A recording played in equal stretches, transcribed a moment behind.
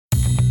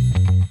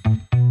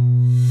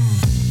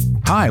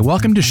Hi,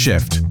 welcome to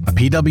Shift, a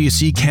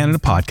PwC Canada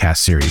podcast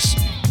series.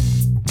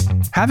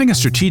 Having a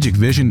strategic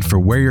vision for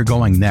where you're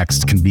going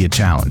next can be a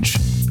challenge.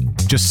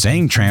 Just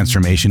saying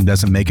transformation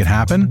doesn't make it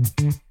happen,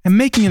 and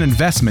making an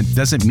investment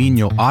doesn't mean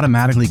you'll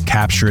automatically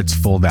capture its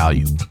full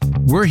value.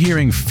 We're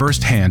hearing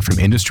firsthand from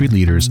industry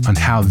leaders on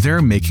how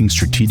they're making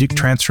strategic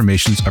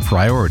transformations a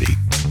priority.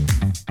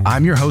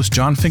 I'm your host,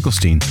 Jon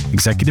Finkelstein,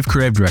 Executive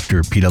Creative Director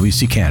at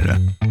PwC Canada.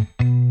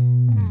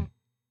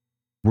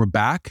 We're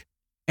back,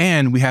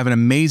 and we have an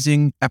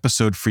amazing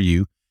episode for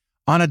you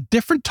on a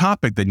different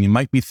topic than you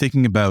might be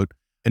thinking about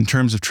in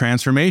terms of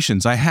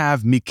transformations. I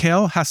have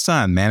Michaël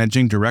Hassan,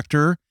 Managing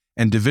Director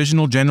and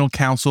Divisional General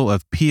Counsel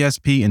of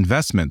PSP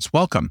Investments.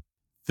 Welcome.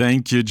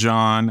 Thank you,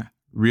 John.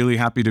 Really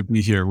happy to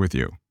be here with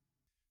you.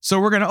 So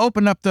we're going to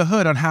open up the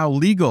hood on how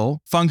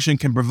legal function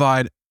can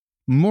provide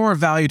more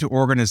value to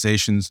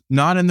organizations,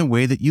 not in the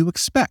way that you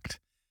expect.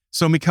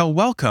 So Michaël,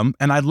 welcome.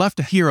 And I'd love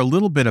to hear a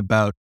little bit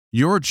about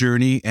your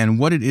journey and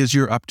what it is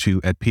you're up to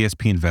at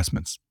PSP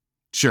Investments.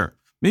 Sure.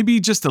 Maybe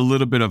just a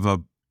little bit of a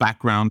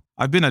background.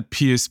 I've been at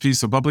PSP,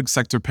 so Public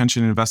Sector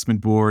Pension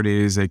Investment Board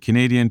is a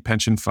Canadian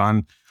pension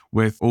fund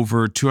with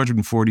over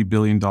 $240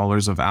 billion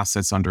of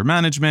assets under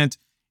management.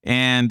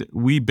 And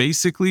we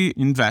basically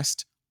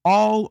invest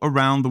all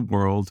around the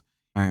world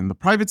on the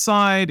private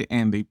side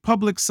and the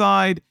public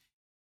side.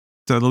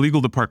 So the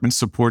legal department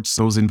supports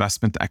those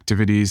investment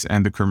activities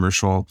and the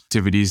commercial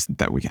activities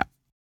that we have.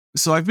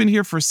 So I've been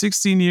here for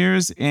 16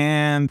 years,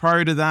 and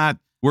prior to that,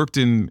 worked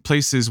in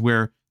places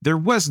where there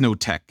was no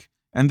tech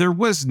and there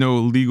was no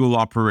legal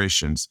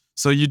operations.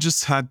 So you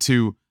just had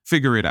to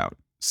figure it out.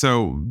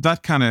 So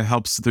that kind of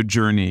helps the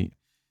journey.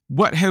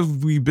 What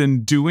have we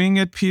been doing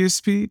at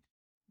PSP?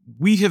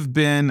 We have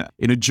been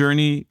in a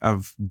journey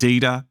of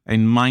data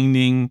and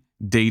mining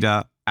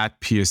data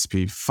at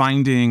PSP,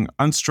 finding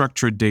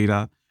unstructured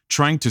data,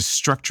 trying to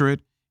structure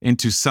it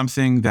into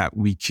something that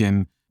we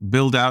can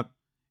build out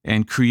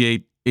and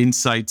create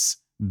insights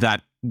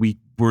that we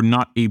were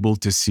not able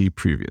to see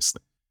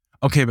previously.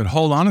 Okay, but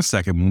hold on a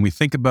second. When we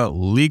think about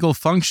legal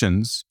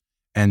functions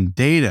and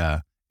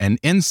data and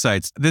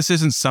insights, this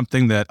isn't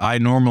something that I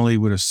normally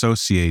would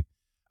associate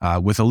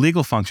with a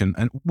legal function.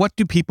 And what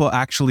do people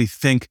actually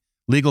think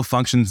legal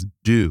functions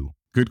do?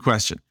 Good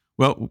question.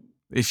 Well,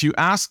 if you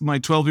ask my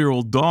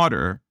 12-year-old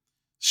daughter,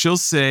 she'll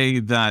say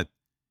that,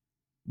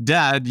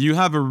 Dad, you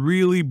have a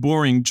really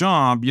boring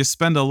job. You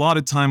spend a lot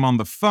of time on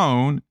the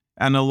phone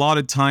and a lot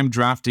of time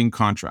drafting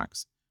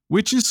contracts,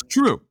 which is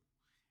true.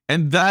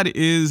 And that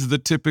is the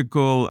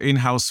typical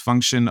in-house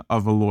function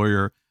of a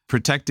lawyer,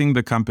 protecting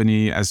the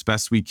company as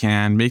best we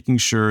can, making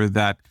sure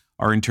that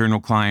our internal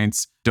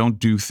clients don't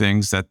do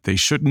things that they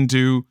shouldn't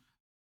do.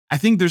 I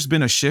think there's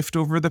been a shift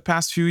over the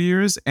past few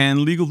years, and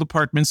legal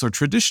departments or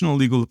traditional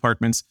legal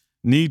departments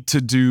need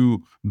to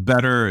do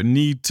better,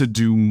 need to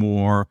do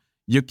more.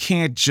 You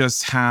can't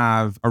just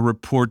have a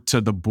report to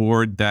the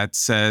board that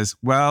says,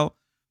 well,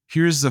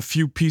 here's a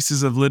few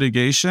pieces of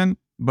litigation,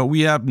 but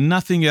we have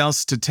nothing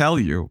else to tell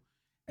you.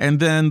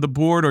 And then the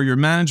board or your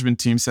management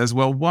team says,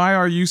 well, why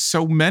are you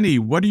so many?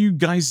 What are you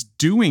guys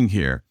doing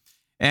here?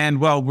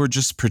 And well, we're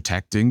just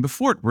protecting the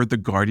fort. We're the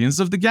guardians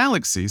of the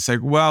galaxy. It's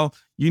like, well,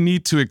 you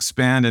need to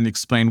expand and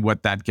explain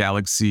what that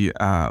galaxy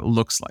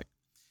looks like.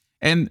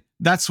 And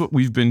that's what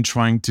we've been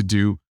trying to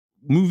do,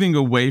 moving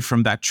away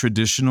from that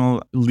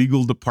traditional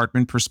legal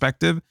department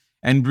perspective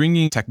and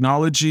bringing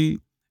technology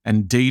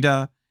and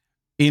data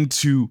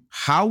into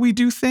how we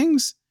do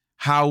things,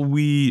 how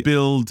we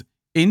build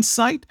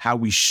insight, how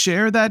we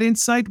share that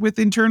insight with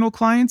internal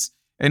clients,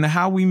 and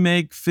how we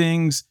make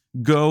things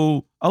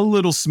go a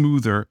little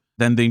smoother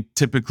than they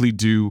typically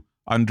do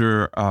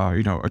under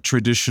a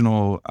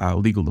traditional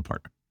legal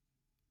department.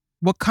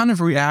 What kind of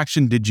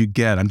reaction did you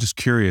get? I'm just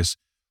curious.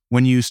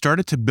 When you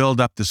started to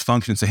build up this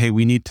function and say, hey,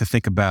 we need to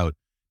think about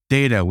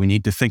data, we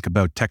need to think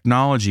about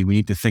technology, we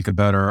need to think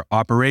about our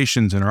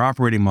operations and our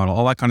operating model,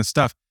 all that kind of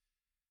stuff.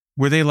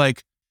 Were they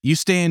like, you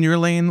stay in your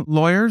lane,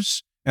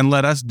 lawyers, and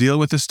let us deal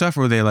with this stuff? Or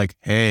were they like,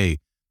 hey,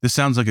 this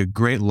sounds like a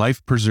great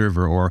life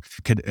preserver or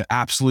could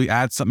absolutely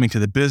add something to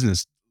the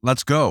business.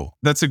 Let's go.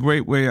 That's a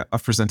great way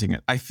of presenting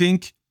it. I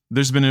think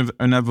there's been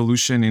an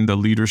evolution in the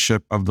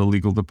leadership of the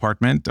legal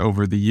department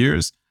over the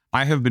years.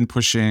 I have been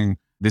pushing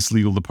this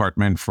legal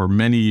department for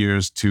many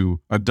years to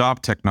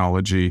adopt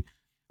technology.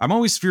 I'm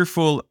always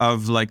fearful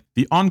of like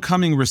the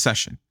oncoming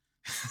recession.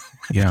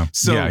 Yeah.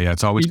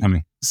 It's always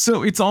coming.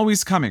 So it's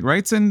always coming,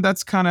 right? And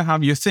that's kind of how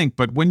you think.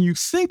 But when you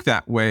think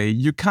that way,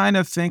 you kind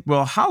of think,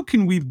 well, how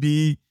can we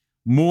be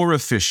more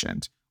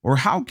efficient? Or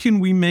how can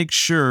we make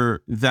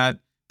sure that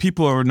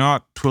people are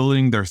not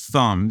twiddling their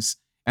thumbs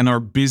and are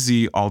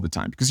busy all the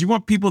time? Because you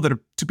want people that are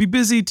to be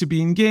busy, to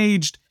be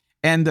engaged.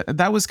 And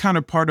that was kind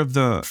of part of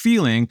the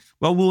feeling.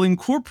 Well, we'll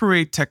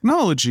incorporate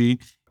technology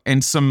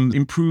and some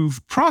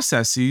improved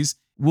processes.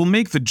 We'll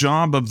make the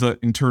job of the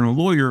internal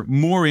lawyer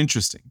more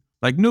interesting.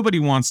 Like nobody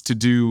wants to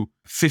do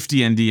 50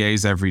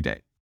 NDAs every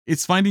day.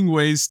 It's finding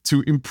ways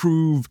to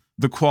improve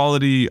the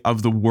quality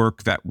of the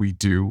work that we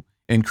do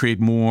and create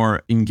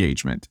more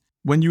engagement.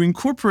 when you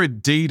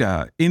incorporate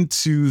data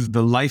into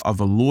the life of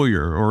a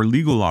lawyer or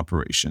legal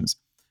operations,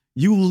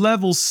 you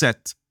level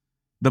set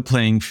the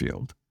playing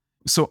field.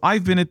 So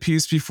I've been at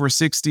PSP for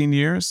 16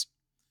 years.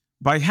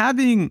 By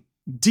having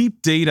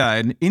deep data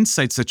and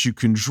insights that you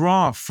can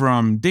draw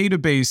from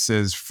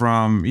databases,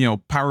 from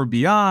Power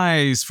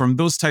BIs, from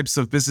those types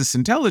of business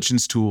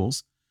intelligence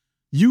tools,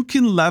 you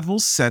can level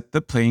set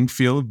the playing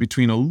field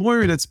between a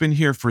lawyer that's been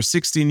here for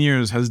 16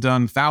 years, has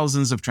done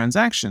thousands of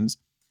transactions,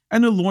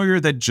 and a lawyer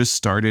that just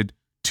started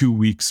 2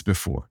 weeks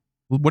before.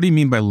 What do you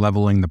mean by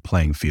leveling the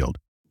playing field?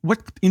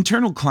 What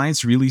internal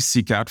clients really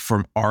seek out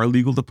from our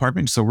legal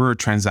department, so we're a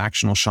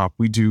transactional shop,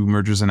 we do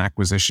mergers and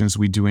acquisitions,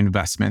 we do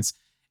investments,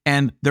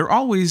 and they're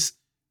always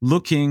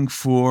looking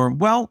for,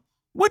 well,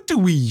 what do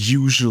we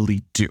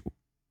usually do?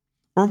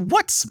 Or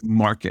what's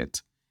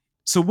market?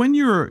 So when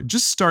you're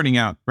just starting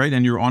out, right,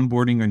 and you're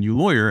onboarding a new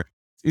lawyer,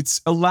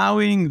 it's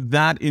allowing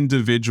that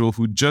individual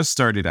who just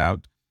started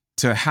out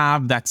to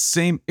have that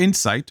same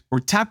insight or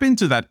tap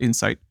into that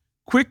insight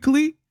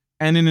quickly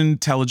and in an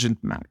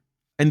intelligent manner.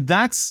 And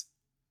that's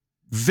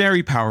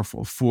very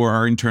powerful for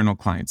our internal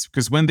clients,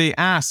 because when they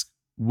ask,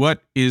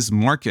 what is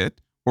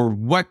market or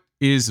what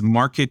is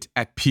market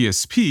at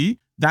PSP,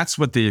 that's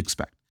what they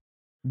expect.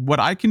 What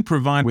I can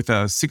provide with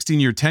a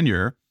 16-year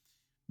tenure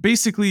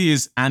basically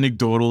is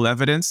anecdotal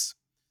evidence.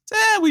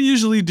 We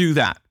usually do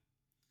that.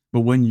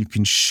 But when you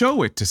can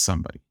show it to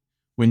somebody,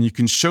 when you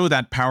can show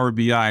that Power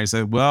BI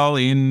that, well,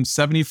 in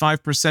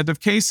 75% of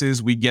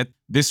cases, we get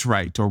this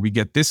right or we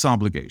get this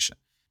obligation,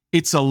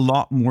 it's a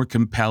lot more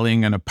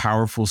compelling and a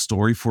powerful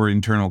story for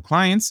internal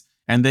clients.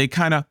 And they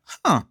kind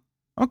of,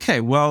 okay,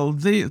 well,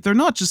 they're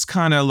not just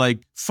kind of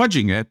like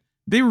fudging it.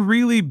 They're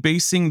really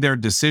basing their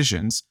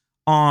decisions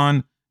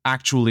on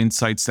actual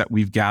insights that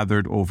we've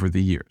gathered over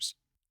the years.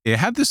 I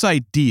have this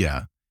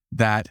idea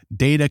that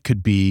data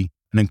could be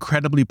an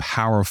incredibly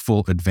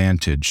powerful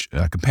advantage,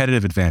 a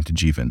competitive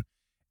advantage even.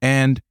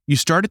 And you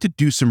started to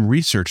do some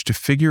research to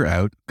figure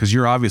out, because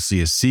you're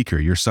obviously a seeker,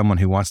 you're someone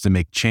who wants to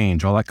make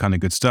change, all that kind of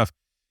good stuff.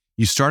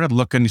 You started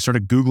looking, you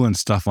started Googling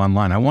stuff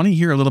online. I want to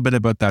hear a little bit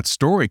about that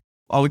story.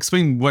 I'll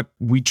explain what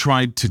we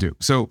tried to do.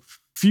 So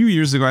a few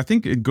years ago, I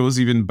think it goes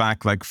even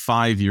back like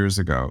 5 years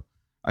ago,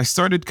 I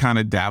started kind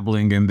of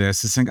dabbling in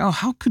this and saying,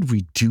 how could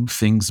we do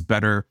things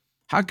better?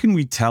 How can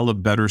we tell a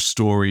better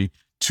story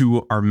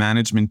to our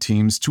management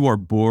teams, to our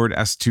board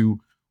as to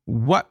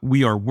what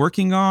we are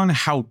working on,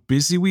 how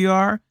busy we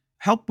are,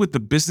 help with the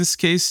business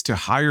case to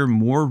hire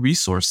more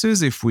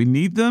resources if we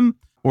need them,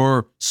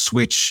 or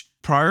switch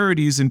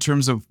priorities in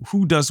terms of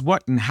who does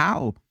what and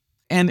how.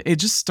 And it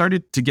just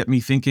started to get me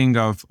thinking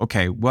of,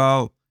 okay,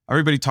 well,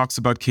 everybody talks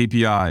about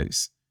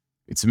KPIs.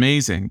 It's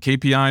amazing.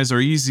 KPIs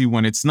are easy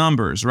when it's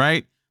numbers,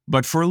 right?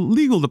 But for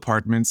legal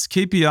departments,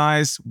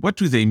 KPIs, what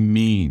do they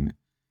mean?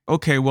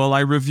 Okay, well,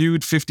 I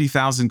reviewed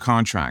 50,000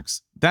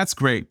 contracts. That's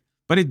great,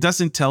 but it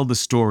doesn't tell the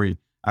story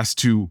as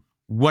to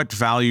what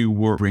value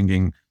we're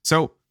bringing.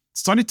 So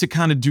started to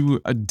kind of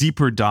do a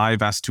deeper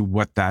dive as to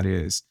what that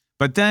is.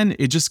 But then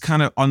it just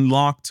kind of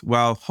unlocked,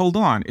 well, hold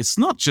on. It's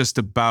not just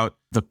about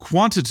the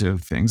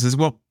quantitative things as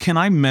well. Can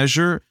I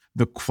measure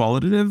the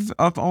qualitative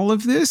of all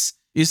of this?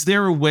 Is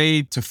there a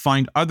way to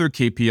find other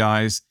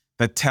KPIs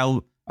that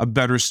tell a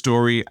better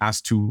story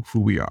as to who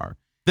we are?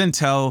 Then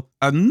tell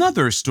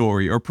another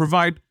story or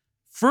provide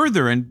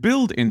further and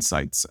build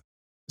insights.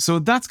 So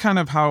that's kind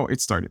of how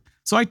it started.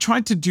 So I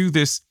tried to do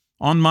this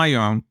on my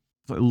own,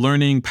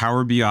 learning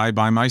Power BI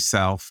by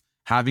myself,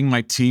 having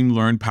my team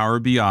learn Power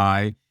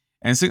BI,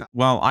 and saying,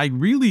 well, I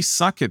really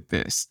suck at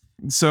this.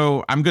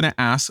 So I'm going to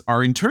ask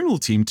our internal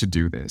team to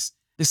do this.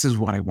 This is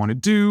what I want to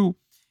do.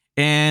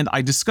 And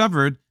I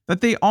discovered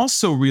that they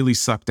also really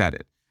sucked at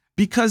it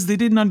because they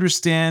didn't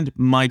understand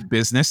my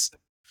business.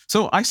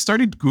 So I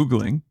started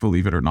Googling,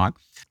 believe it or not,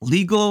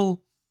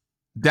 legal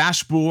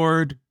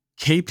dashboard,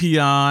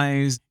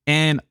 KPIs,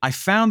 and I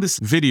found this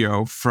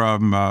video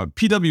from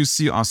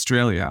PwC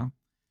Australia.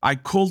 I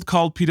cold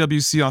called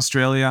PwC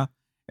Australia,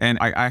 and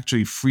I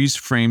actually freeze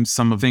framed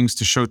some of things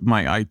to show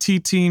my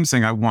IT team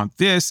saying, I want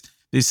this.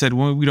 They said,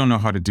 well, we don't know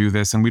how to do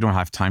this and we don't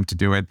have time to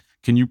do it.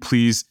 Can you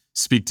please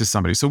speak to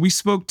somebody? So we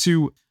spoke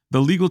to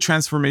the legal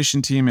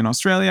transformation team in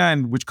Australia,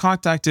 and which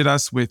contacted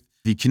us with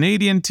the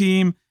Canadian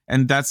team.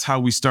 And that's how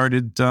we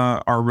started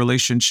our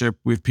relationship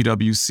with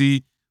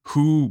PwC,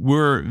 who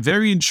were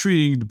very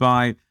intrigued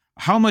by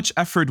how much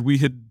effort we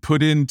had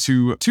put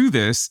into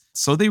this.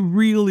 So they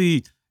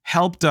really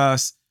helped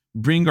us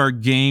bring our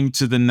game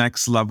to the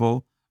next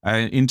level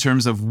in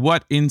terms of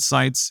what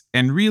insights.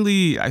 And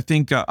really, I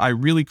think I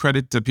really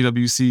credit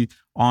PwC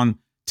on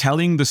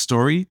telling the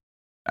story.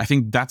 I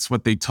think that's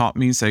what they taught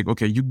me, saying,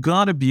 okay, you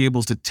got to be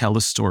able to tell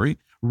a story.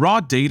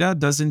 Raw data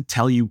doesn't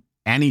tell you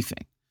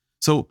anything.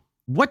 So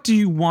what do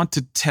you want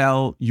to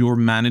tell your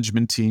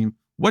management team?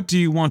 What do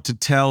you want to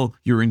tell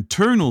your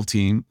internal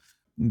team?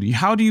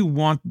 How do you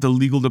want the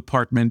legal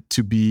department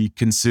to be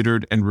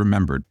considered and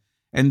remembered?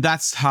 And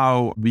that's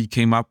how we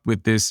came up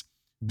with this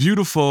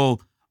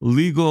beautiful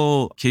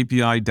legal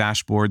KPI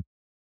dashboard.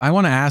 I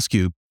want to ask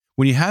you,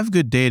 when you have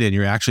good data and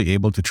you're actually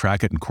able to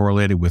track it and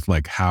correlate it with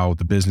like how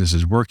the business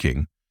is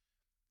working,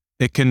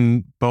 it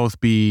can both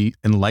be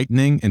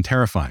enlightening and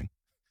terrifying.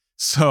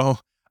 So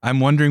I'm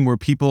wondering, were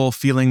people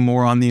feeling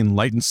more on the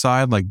enlightened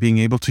side, like being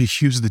able to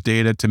use the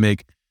data to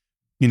make,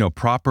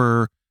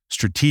 proper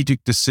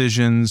strategic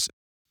decisions?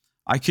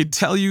 I could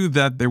tell you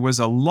that there was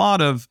a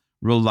lot of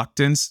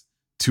reluctance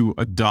to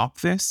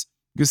adopt this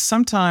because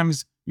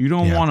sometimes you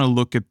don't want to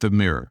look at the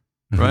mirror,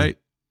 right?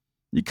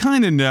 You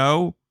kind of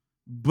know,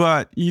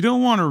 but you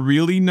don't want to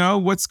really know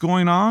what's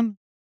going on.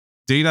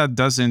 Data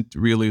doesn't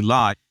really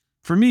lie.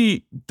 For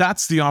me,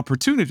 that's the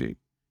opportunity.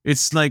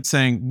 It's like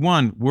saying,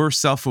 one, we're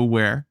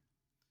self-aware.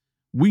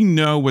 We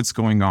know what's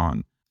going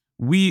on.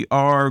 We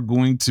are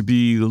going to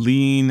be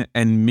lean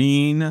and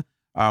mean.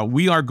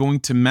 We are going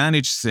to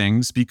manage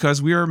things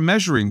because we are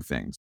measuring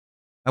things.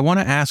 I want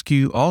to ask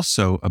you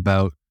also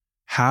about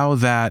how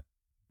that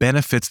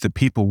benefits the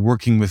people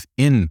working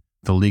within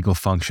the legal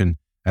function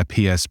at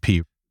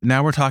PSP.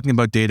 Now we're talking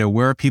about data,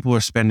 where people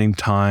are spending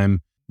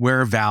time,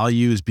 where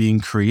value is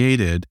being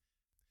created.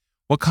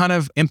 What kind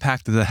of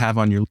impact does that have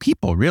on your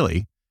people,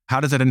 really? How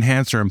does that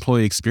enhance their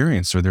employee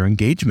experience or their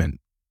engagement?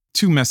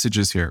 Two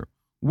messages here.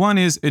 One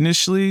is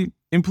initially,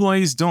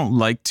 employees don't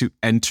like to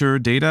enter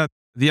data.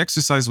 The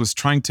exercise was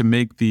trying to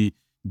make the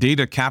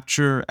data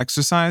capture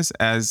exercise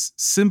as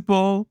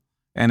simple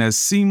and as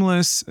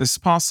seamless as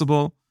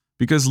possible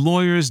because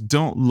lawyers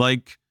don't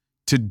like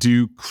to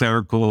do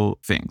clerical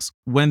things.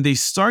 When they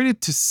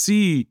started to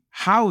see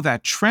how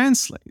that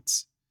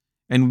translates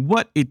and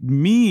what it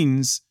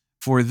means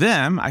for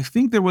them, I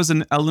think there was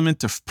an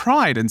element of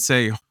pride and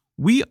say,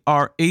 we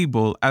are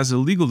able as a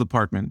legal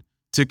department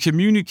to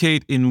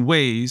communicate in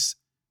ways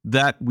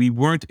that we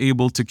weren't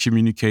able to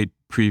communicate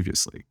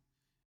previously.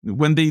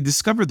 When they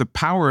discover the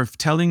power of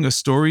telling a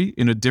story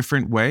in a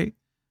different way.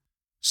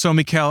 So,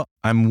 Michaël,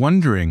 I'm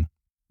wondering,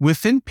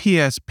 within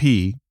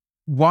PSP,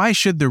 why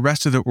should the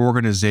rest of the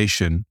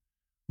organization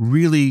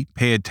really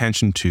pay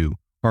attention to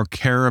or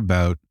care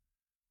about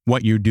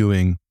what you're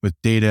doing with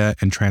data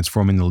and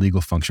transforming the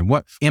legal function?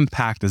 What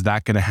impact is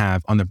that going to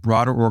have on the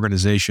broader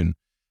organization,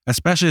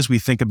 especially as we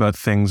think about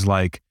things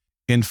like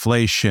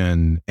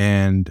inflation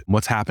and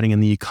what's happening in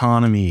the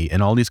economy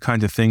and all these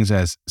kinds of things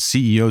as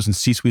CEOs and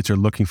C-suites are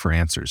looking for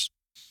answers?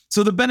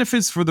 So the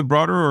benefits for the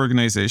broader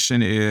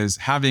organization is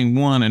having,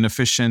 one, an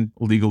efficient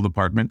legal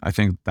department. I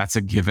think that's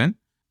a given.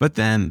 But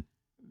then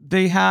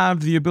they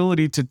have the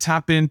ability to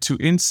tap into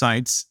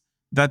insights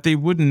that they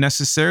wouldn't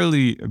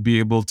necessarily be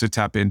able to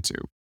tap into.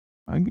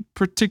 A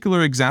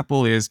particular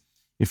example is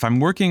if I'm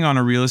working on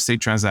a real estate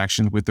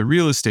transaction with the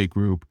real estate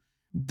group,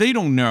 they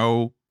don't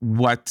know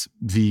what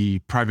the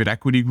private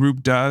equity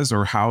group does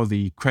or how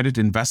the credit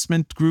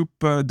investment group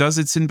does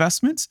its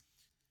investments.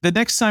 The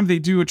next time they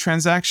do a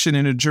transaction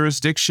in a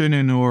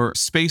jurisdiction or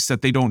space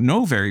that they don't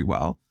know very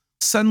well,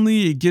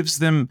 suddenly it gives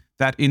them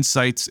that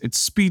insights. It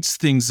speeds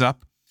things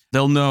up.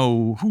 They'll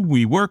know who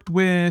we worked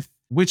with,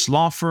 which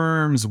law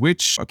firms,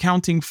 which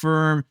accounting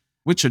firm,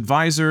 which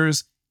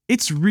advisors.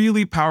 It's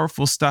really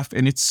powerful stuff,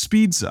 and it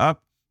speeds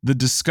up the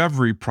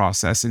discovery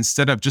process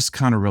instead of just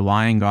kind of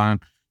relying on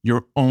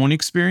your own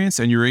experience,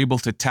 and you're able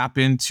to tap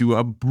into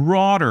a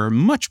broader,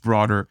 much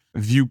broader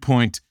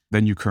viewpoint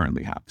than you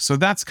currently have. So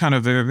that's kind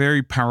of a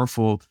very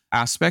powerful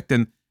aspect.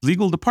 And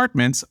legal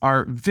departments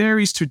are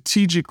very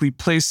strategically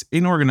placed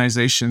in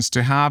organizations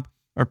to have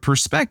a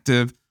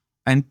perspective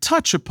and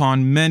touch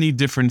upon many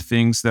different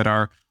things that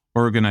are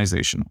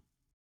organizational.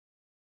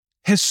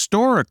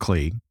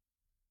 Historically,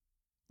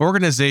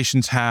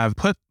 organizations have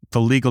put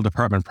the legal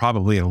department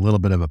probably in a little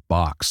bit of a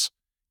box.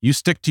 You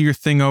stick to your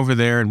thing over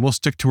there and we'll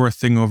stick to our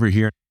thing over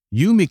here.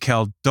 You,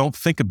 Michaël, don't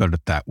think about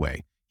it that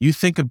way. You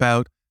think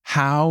about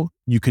how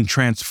you can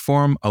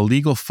transform a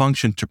legal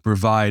function to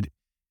provide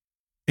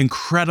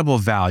incredible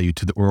value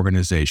to the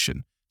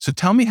organization. So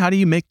tell me, how do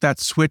you make that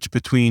switch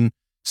between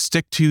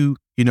stick to,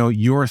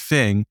 your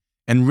thing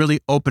and really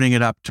opening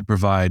it up to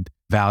provide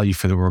value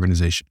for the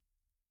organization?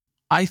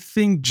 I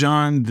think,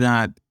 Jon,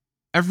 that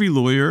every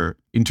lawyer,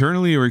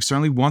 internally or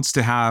externally, wants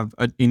to have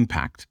an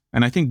impact.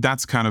 And I think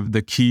that's kind of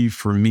the key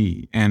for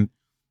me. And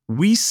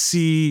we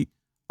see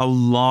a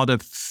lot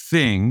of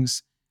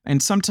things.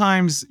 And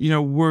sometimes,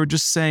 we're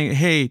just saying,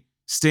 hey,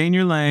 stay in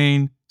your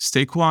lane,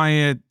 stay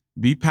quiet,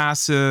 be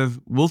passive.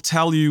 We'll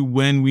tell you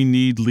when we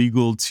need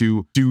legal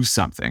to do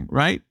something,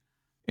 right?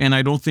 And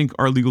I don't think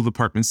our legal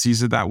department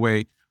sees it that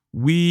way.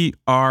 We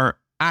are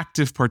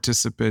active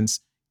participants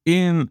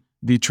in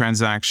the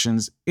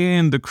transactions,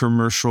 in the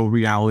commercial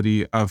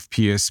reality of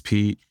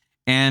PSP,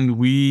 and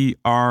we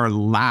are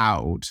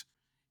loud.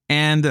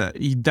 And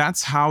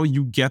that's how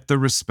you get the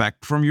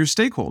respect from your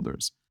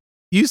stakeholders.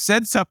 You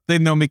said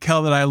something, though,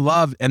 Michaël, that I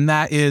love, and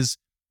that is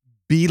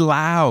be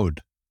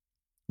loud,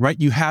 right?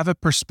 You have a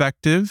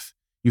perspective,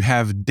 you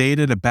have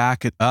data to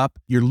back it up.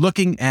 You're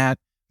looking at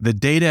the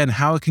data and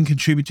how it can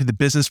contribute to the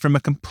business from a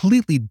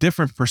completely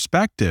different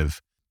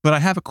perspective. But I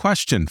have a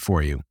question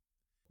for you.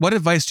 What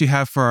advice do you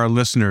have for our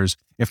listeners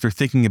if they're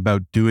thinking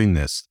about doing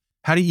this?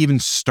 How do you even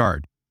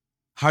start?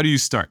 How do you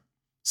start?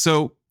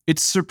 So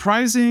It's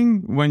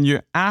surprising when you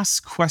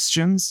ask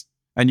questions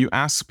and you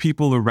ask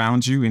people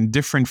around you in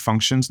different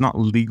functions, not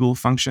legal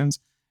functions,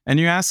 and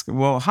you ask,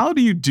 well, how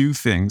do you do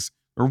things?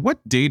 Or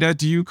what data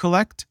do you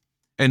collect?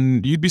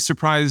 And you'd be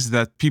surprised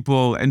that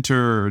people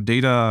enter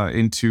data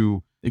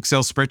into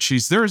Excel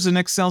spreadsheets. There's an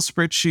Excel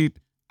spreadsheet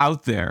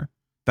out there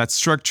that's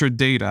structured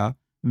data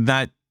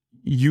that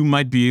you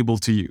might be able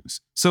to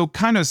use. So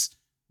kind of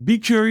be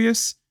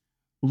curious,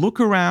 look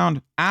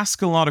around,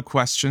 ask a lot of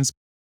questions.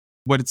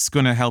 What it's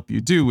going to help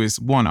you do is,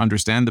 one,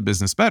 understand the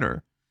business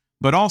better,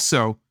 but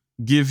also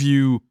give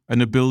you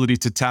an ability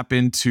to tap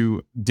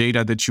into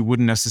data that you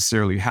wouldn't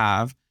necessarily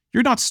have.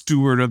 You're not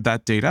steward of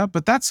that data,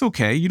 but that's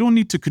okay. You don't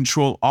need to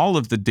control all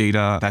of the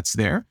data that's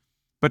there.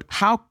 But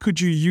how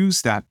could you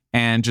use that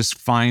and just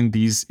find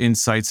these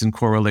insights and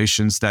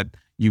correlations that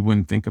you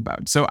wouldn't think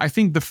about? So I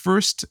think the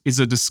first is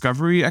a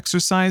discovery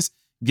exercise,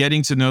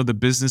 getting to know the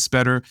business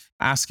better,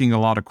 asking a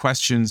lot of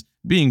questions,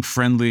 being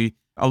friendly,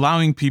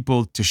 allowing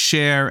people to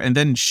share, and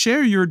then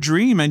share your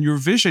dream and your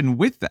vision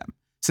with them.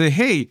 Say,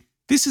 hey,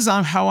 this is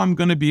how I'm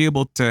going to be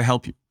able to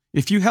help you.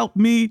 If you help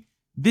me,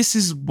 this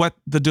is what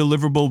the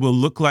deliverable will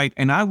look like,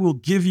 and I will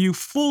give you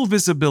full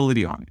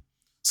visibility on it.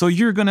 So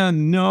you're going to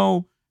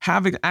know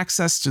having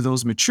access to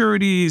those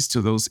maturities,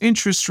 to those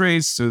interest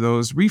rates, to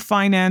those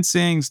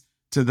refinancings,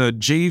 to the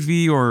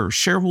JV or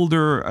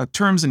shareholder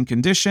terms and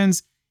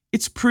conditions.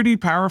 It's pretty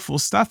powerful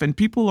stuff, and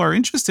people are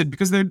interested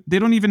because they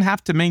don't even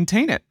have to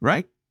maintain it,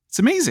 right? It's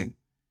amazing.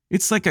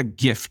 It's like a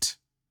gift,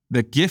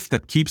 the gift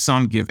that keeps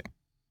on giving.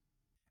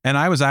 And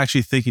I was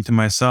actually thinking to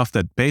myself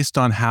that based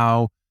on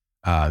how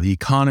the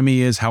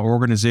economy is, how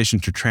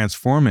organizations are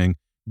transforming,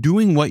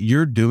 doing what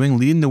you're doing,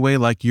 leading the way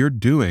like you're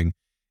doing,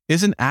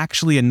 isn't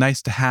actually a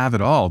nice to have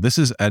at all. This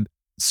is a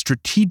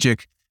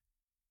strategic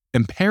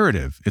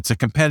imperative. It's a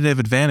competitive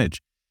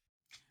advantage.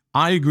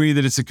 I agree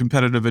that it's a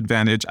competitive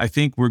advantage. I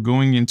think we're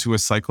going into a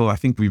cycle. I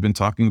think we've been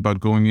talking about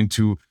going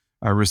into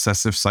a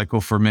recessive cycle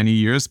for many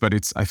years, but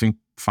it's, I think,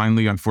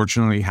 finally,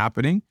 unfortunately,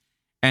 happening.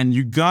 And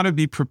you got to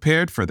be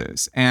prepared for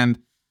this. And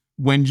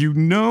when you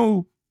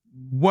know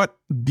what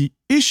the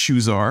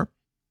issues are,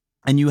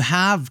 and you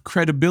have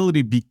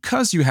credibility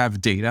because you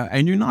have data,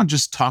 and you're not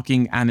just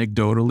talking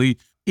anecdotally,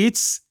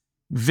 it's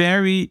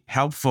very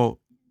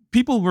helpful.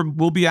 People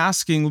will be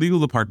asking legal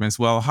departments,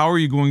 well, how are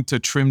you going to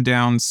trim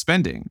down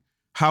spending?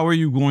 How are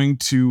you going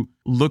to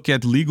look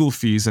at legal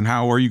fees, and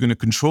how are you going to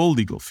control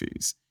legal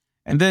fees?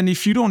 And then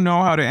if you don't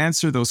know how to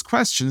answer those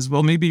questions,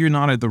 well, maybe you're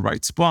not at the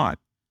right spot.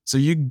 So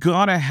you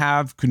got to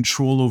have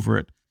control over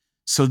it.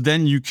 So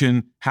then you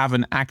can have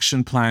an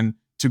action plan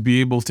to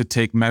be able to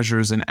take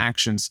measures and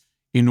actions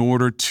in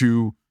order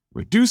to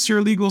reduce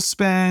your legal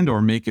spend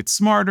or make it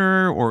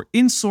smarter or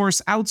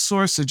insource,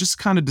 outsource, and just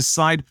kind of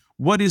decide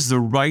what is the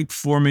right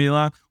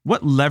formula,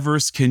 what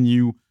levers can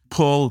you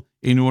pull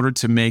in order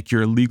to make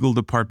your legal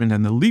department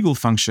and the legal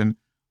function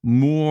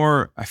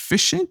more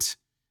efficient,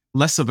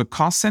 less of a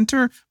cost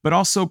center, but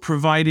also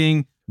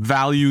providing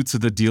value to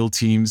the deal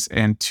teams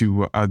and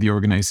to the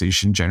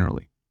organization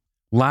generally.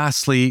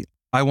 Lastly,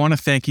 I want to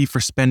thank you for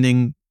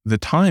spending the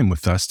time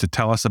with us to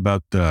tell us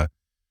about the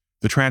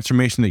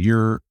transformation that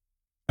you're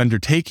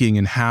undertaking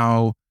and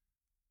how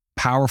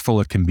powerful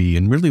it can be,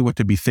 and really what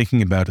to be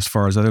thinking about as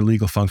far as other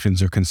legal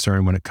functions are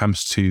concerned when it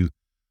comes to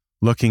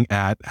looking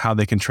at how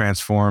they can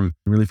transform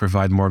and really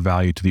provide more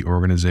value to the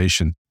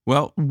organization.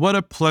 Well, what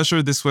a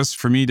pleasure this was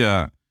for me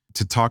to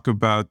talk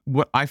about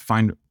what I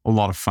find a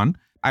lot of fun.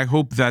 I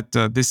hope that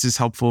this is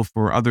helpful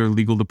for other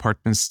legal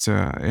departments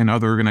and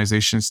other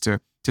organizations to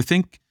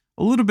think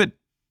a little bit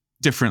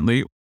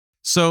differently.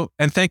 So,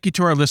 and thank you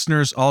to our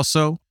listeners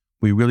also.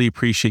 We really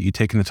appreciate you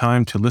taking the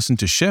time to listen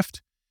to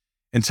Shift.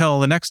 Until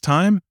the next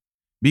time,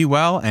 be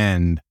well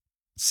and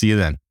see you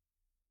then.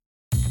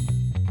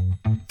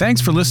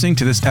 Thanks for listening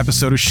to this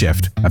episode of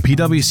Shift, a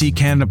PwC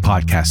Canada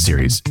podcast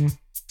series.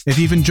 If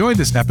you've enjoyed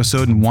this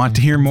episode and want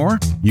to hear more,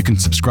 you can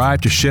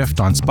subscribe to Shift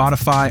on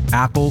Spotify,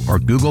 Apple, or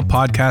Google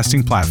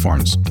podcasting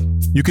platforms.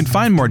 You can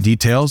find more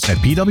details at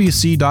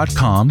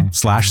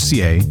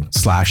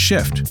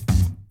pwc.com/ca/shift.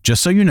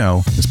 Just so you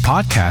know, this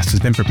podcast has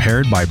been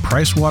prepared by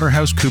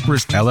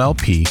PricewaterhouseCoopers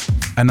LLP,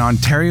 an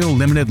Ontario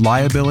limited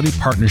liability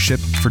partnership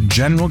for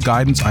general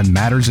guidance on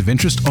matters of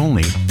interest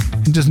only,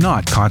 and does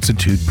not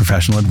constitute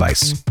professional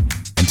advice.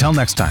 Until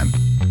next time.